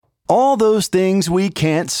All those things we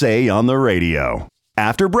can't say on the radio.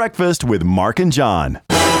 After Breakfast with Mark and John.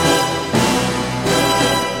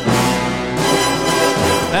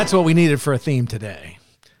 That's what we needed for a theme today.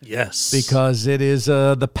 Yes. Because it is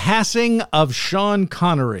the passing of Sean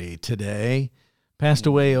Connery today. Passed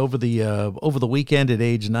away over the weekend at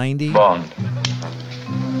age 90. Bond.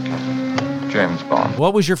 James Bond.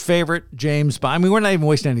 What was your favorite James Bond? I mean, we're not even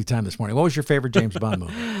wasting any time this morning. What was your favorite James Bond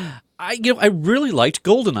movie? I really liked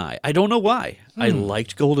GoldenEye. I don't know why. I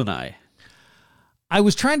liked GoldenEye. I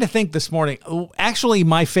was trying to think this morning. Actually,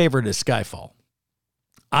 my favorite is Skyfall.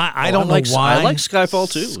 I don't know why. I like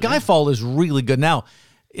Skyfall, too. Skyfall is really good. Now,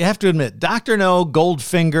 you have to admit, Dr. No,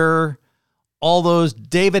 Goldfinger, all those,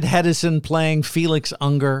 David Hedison playing Felix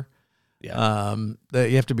Unger. Yeah.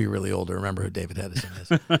 You have to be really old to remember who David Hedison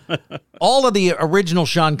is. All of the original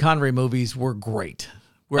Sean Connery movies were great.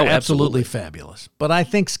 Were absolutely fabulous. But I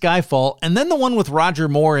think Skyfall, and then the one with Roger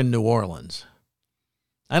Moore in New Orleans.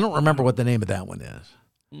 I don't remember what the name of that one is.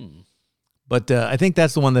 But I think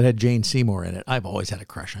that's the one that had Jane Seymour in it. I've always had a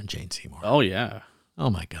crush on Jane Seymour. Oh, yeah. Oh,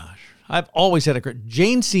 my gosh. I've always had a crush.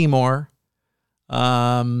 Jane Seymour.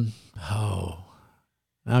 Now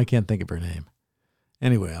I can't think of her name.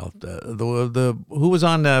 Anyway, who was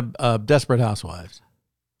on Desperate Housewives?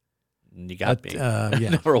 You got me.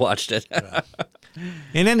 Yeah. Never watched it.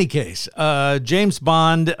 In any case, James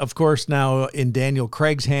Bond, of course, now in Daniel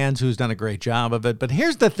Craig's hands, who's done a great job of it. But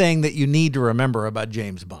here's the thing that you need to remember about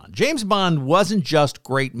James Bond. James Bond wasn't just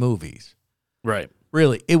great movies. Right.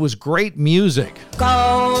 Really, it was great music.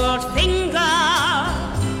 Goldfinger.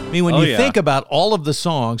 I mean, when you think about all of the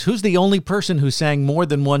songs, who's the only person who sang more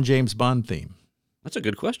than one James Bond theme? That's a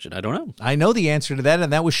good question. I don't know. I know the answer to that,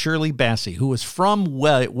 and that was Shirley Bassey, who was from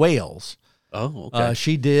Wales. Oh, okay.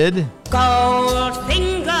 She did.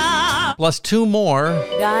 Goldfinger. Plus two more.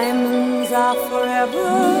 Diamonds are forever.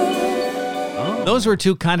 Oh. Those were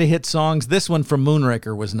two kind of hit songs. This one from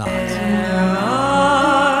Moonraker was not.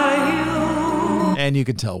 And you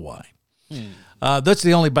can tell why. That's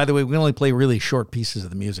the only, by the way, we only play really short pieces of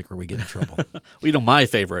the music or we get in trouble. Well, my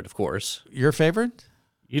favorite, of course. Your favorite?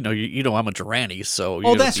 You know, I'm a Durrani,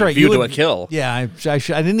 so that's right. You to a kill. Yeah, I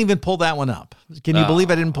didn't even pull that one up. Can you believe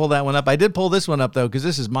I didn't pull that one up? I did pull this one up, though, because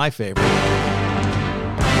this is my favorite. Yeah.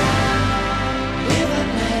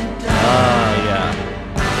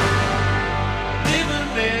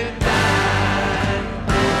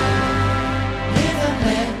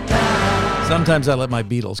 Sometimes I let my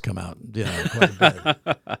Beatles come out, quite a bit.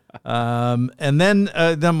 And then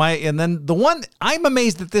the one, I'm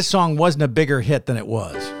amazed that this song wasn't a bigger hit than it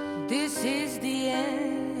was. This is the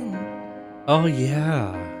end. Oh,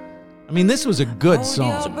 yeah. I mean, this was a good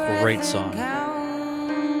song. It's a great song.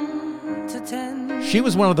 She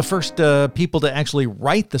was one of the first people to actually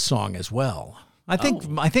write the song as well. I think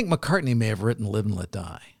McCartney may have written Live and Let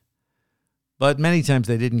Die. But many times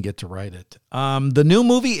they didn't get to write it. The new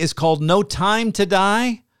movie is called No Time to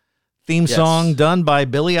Die. Theme song done by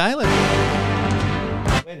Billie Eilish.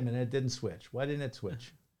 Wait a minute, it didn't switch. Why didn't it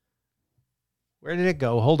switch? Where did it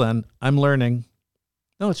go? Hold on, I'm learning.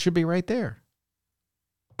 No, it should be right there.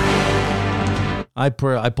 I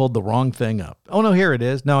pulled the wrong thing up. Oh, no, here it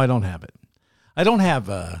is. No, I don't have it. I don't have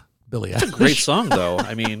Billie Eilish. It's a great song, though.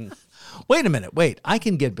 I mean... Wait a minute. Wait, I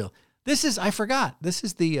can get Bill. I forgot. This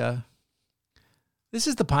is the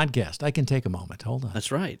podcast. I can take a moment. Hold on.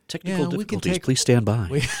 That's right. Technical difficulties. Please stand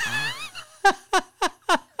by.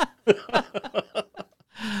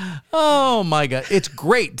 Oh, my God. It's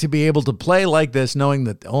great to be able to play like this knowing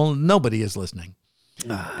that nobody is listening.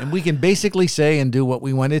 And we can basically say and do what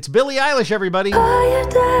we want. It's Billie Eilish, everybody. Oh, you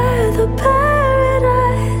dare the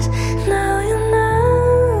paradise. Now you'll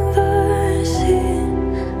never see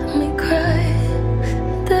me cry.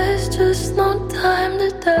 There's just no time to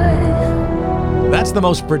die. That's the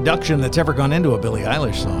most production that's ever gone into a Billie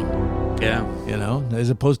Eilish song. Yeah. As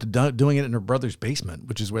opposed to doing it in her brother's basement,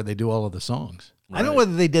 which is where they do all of the songs. Right. I don't know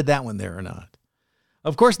whether they did that one there or not.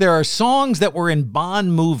 Of course, there are songs that were in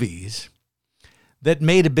Bond movies that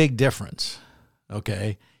made a big difference.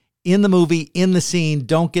 Okay. In the movie, in the scene,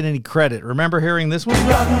 don't get any credit. Remember hearing this one? Oh,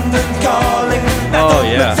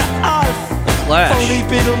 yeah. Flash.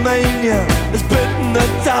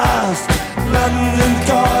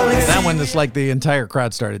 That one is like the entire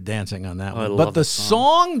crowd started dancing on that one. But the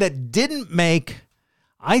song that didn't make,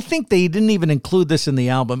 I think they didn't even include this in the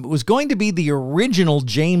album. It was going to be the original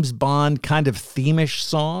James Bond kind of theme-ish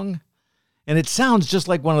song. And it sounds just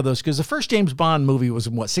like one of those, because the first James Bond movie was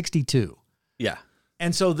in, 62? Yeah.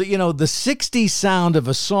 And so, the 60s sound of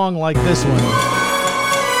a song like this one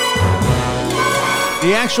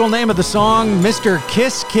The actual name of the song, Mr.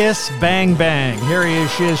 Kiss Kiss Bang Bang. Here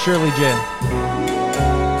she is, Shirley J.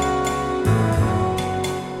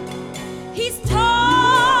 He's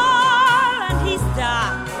tall and he's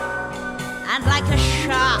dark, and like a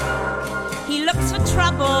shark, he looks for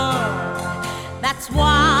trouble. That's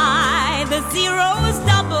why the zero's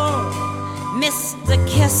double. Mr.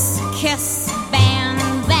 Kiss Kiss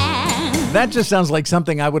Bang Bang. That just sounds like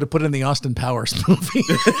something I would have put in the Austin Powers movie.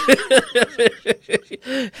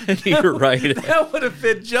 You're right. That would have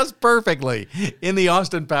fit just perfectly in the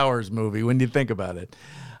Austin Powers movie when you think about it.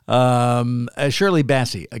 Shirley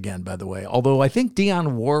Bassey, again, by the way. Although I think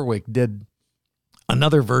Dionne Warwick did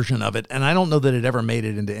another version of it, and I don't know that it ever made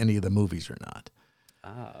it into any of the movies or not.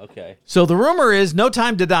 Ah, okay. So the rumor is No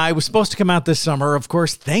Time to Die was supposed to come out this summer. Of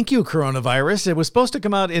course, thank you, coronavirus. It was supposed to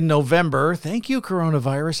come out in November. Thank you,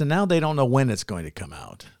 coronavirus. And now they don't know when it's going to come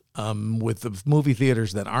out. With the movie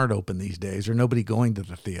theaters that aren't open these days or nobody going to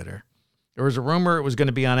the theater. There was a rumor it was going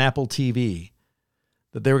to be on Apple TV,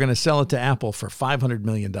 that they were going to sell it to Apple for $500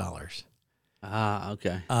 million. Ah,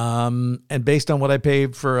 okay. And based on what I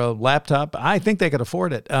paid for a laptop, I think they could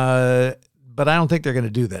afford it. But I don't think they're going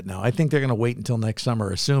to do that now. I think they're going to wait until next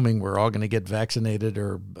summer, assuming we're all going to get vaccinated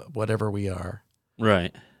or whatever we are.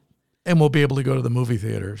 Right. And we'll be able to go to the movie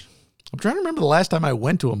theaters. I'm trying to remember the last time I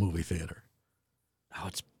went to a movie theater. Oh,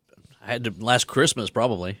 I had to last Christmas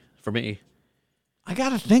probably for me. I got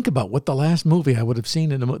to think about what the last movie I would have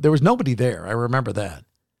seen in a movie. There was nobody there. I remember that.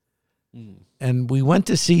 And we went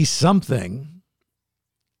to see something,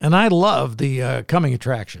 and I love the coming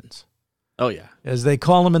attractions. Oh, yeah. As they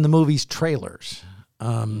call them in the movies, trailers.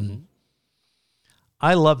 I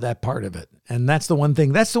love that part of it. And that's the one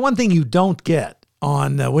thing you don't get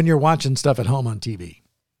on when you're watching stuff at home on TV.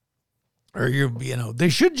 Or they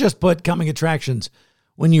should just put coming attractions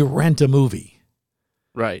when you rent a movie.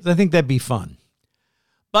 Right. I think that'd be fun.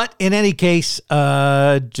 But in any case,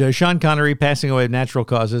 Sean Connery passing away of natural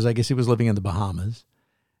causes. I guess he was living in the Bahamas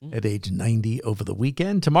at age 90 over the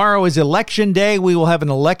weekend. Tomorrow is election day. We will have an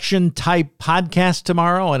election-type podcast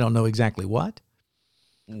tomorrow. I don't know exactly what.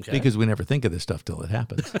 Okay. Because we never think of this stuff till it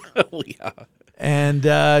happens. Oh, yeah. And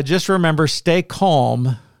just remember, stay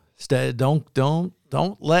calm.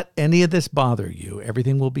 Don't let any of this bother you.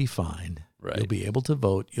 Everything will be fine. Right. You'll be able to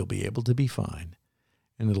vote. You'll be able to be fine.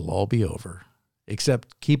 And it'll all be over.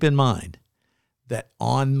 Except keep in mind that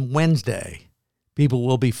on Wednesday, people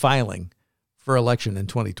will be filing for election in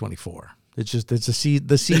 2024.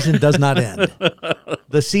 The season does not end.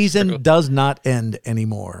 The season does not end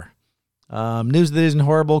anymore. News that isn't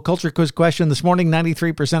horrible. Culture quiz question this morning.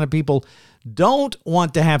 93% of people don't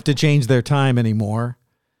want to have to change their time anymore.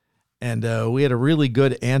 And we had a really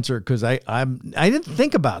good answer because I didn't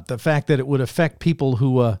think about the fact that it would affect people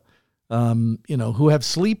who who have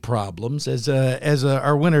sleep problems, as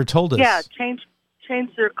our winner told us. Yeah, change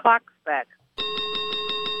their clocks back.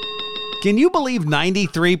 Can you believe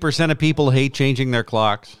 93% of people hate changing their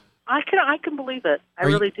clocks? I can believe it. I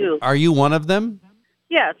really do. Are you one of them?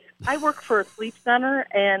 Yes, I work for a sleep center,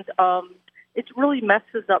 and it really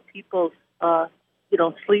messes up people's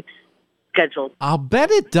sleep schedules. I'll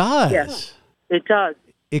bet it does. Yes, it does.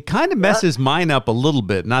 It kind of messes mine up a little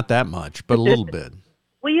bit, not that much, but a little bit.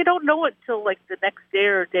 Well, you don't know it till like the next day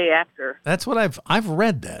or day after. That's what I've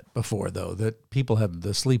read that before, though, that people have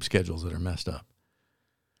the sleep schedules that are messed up.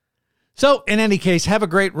 So, in any case, have a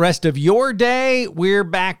great rest of your day. We're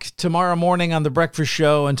back tomorrow morning on The Breakfast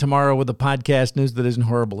Show, and tomorrow with the podcast. News That Isn't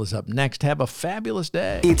Horrible is up next. Have a fabulous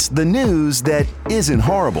day. It's the news that isn't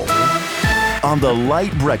horrible on The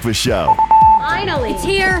Light Breakfast Show. Finally. It's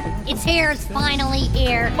here. It's here. It's finally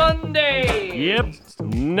here. Monday. Yep.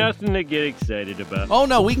 Nothing to get excited about. Oh,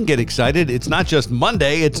 no, we can get excited. It's not just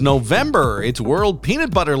Monday. It's November. It's World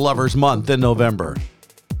Peanut Butter Lovers Month in November,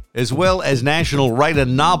 as well as National Write a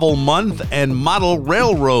Novel Month and Model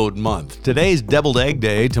Railroad Month. Today's Deviled Egg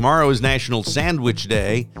Day. Tomorrow is National Sandwich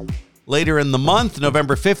Day. Later in the month,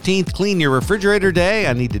 November 15th, Clean Your Refrigerator Day.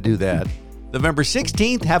 I need to do that. November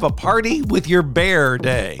 16th, Have a Party with Your Bear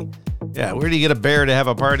Day. Yeah, where do you get a bear to have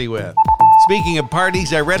a party with? Speaking of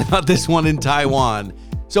parties, I read about this one in Taiwan.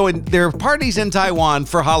 So there are parties in Taiwan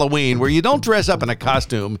for Halloween where you don't dress up in a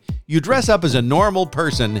costume. You dress up as a normal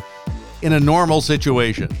person in a normal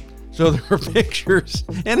situation. So there are pictures,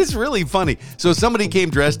 and it's really funny. So somebody came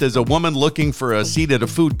dressed as a woman looking for a seat at a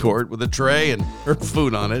food court with a tray and her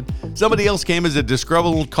food on it. Somebody else came as a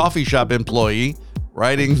disgruntled coffee shop employee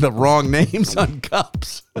writing the wrong names on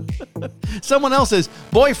cups. Someone else's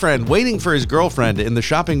boyfriend waiting for his girlfriend in the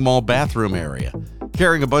shopping mall bathroom area,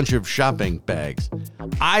 carrying a bunch of shopping bags.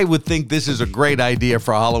 I would think this is a great idea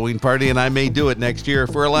for a Halloween party, and I may do it next year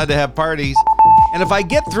if we're allowed to have parties. And if I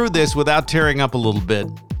get through this without tearing up a little bit,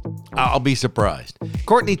 I'll be surprised.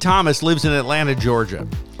 Courtney Thomas lives in Atlanta, Georgia.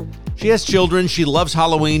 She has children. She loves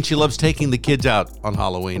Halloween. She loves taking the kids out on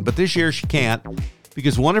Halloween. But this year she can't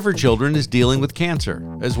because one of her children is dealing with cancer,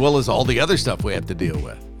 as well as all the other stuff we have to deal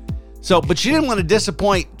with. But she didn't want to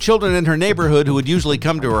disappoint children in her neighborhood who would usually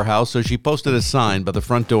come to her house, so she posted a sign by the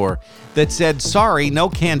front door that said, "Sorry, no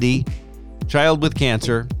candy. Child with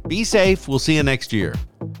cancer. Be safe. We'll see you next year."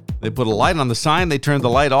 They put a light on the sign. They turned the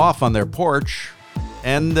light off on their porch,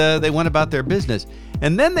 and they went about their business.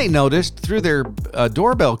 And then they noticed through their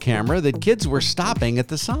doorbell camera that kids were stopping at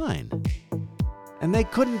the sign. And they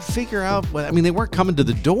couldn't figure out, they weren't coming to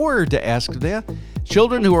the door to ask them.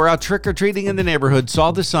 Children who were out trick-or-treating in the neighborhood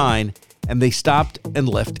saw the sign, and they stopped and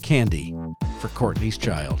left candy for Courtney's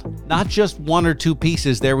child. Not just one or two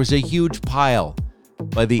pieces, there was a huge pile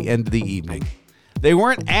by the end of the evening. They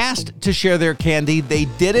weren't asked to share their candy. They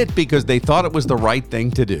did it because they thought it was the right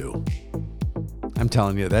thing to do. I'm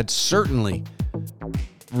telling you, that certainly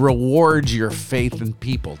rewards your faith in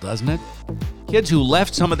people, doesn't it? Kids who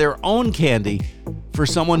left some of their own candy for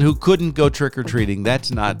someone who couldn't go trick-or-treating,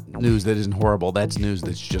 that's not news that isn't horrible. That's news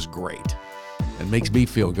that's just great. It makes me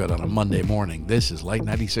feel good on a Monday morning. This is Light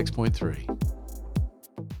 96.3.